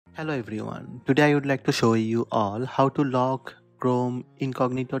Hello everyone, today I would like to show you all how to lock Chrome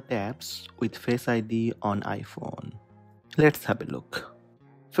Incognito tabs with Face ID on iPhone. Let's have a look.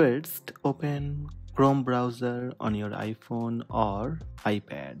 First, open Chrome browser on your iPhone or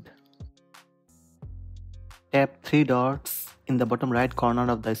iPad. Tap three dots in the bottom right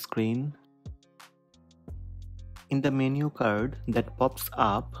corner of the screen. In the menu card that pops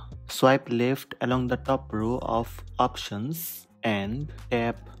up, swipe left along the top row of options and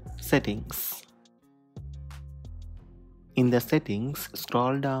tap Settings. In the settings,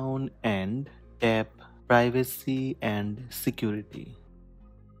 scroll down and tap Privacy and Security.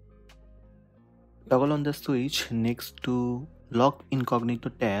 Toggle on the switch next to Lock Incognito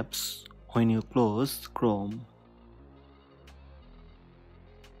tabs when you close Chrome.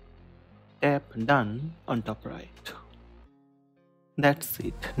 Tap Done on top right. That's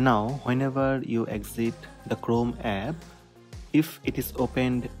it. Now, whenever you exit the Chrome app, if it is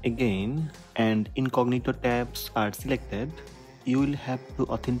opened again and Incognito tabs are selected, you will have to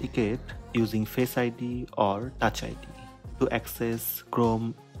authenticate using Face ID or Touch ID to access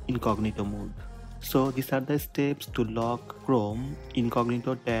Chrome Incognito mode. So these are the steps to lock Chrome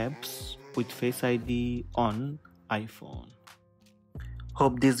Incognito tabs with Face ID on iPhone.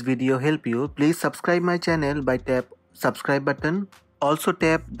 Hope this video helped you. Please subscribe my channel by tap subscribe button. Also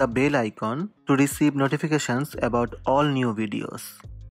tap the bell icon to receive notifications about all new videos.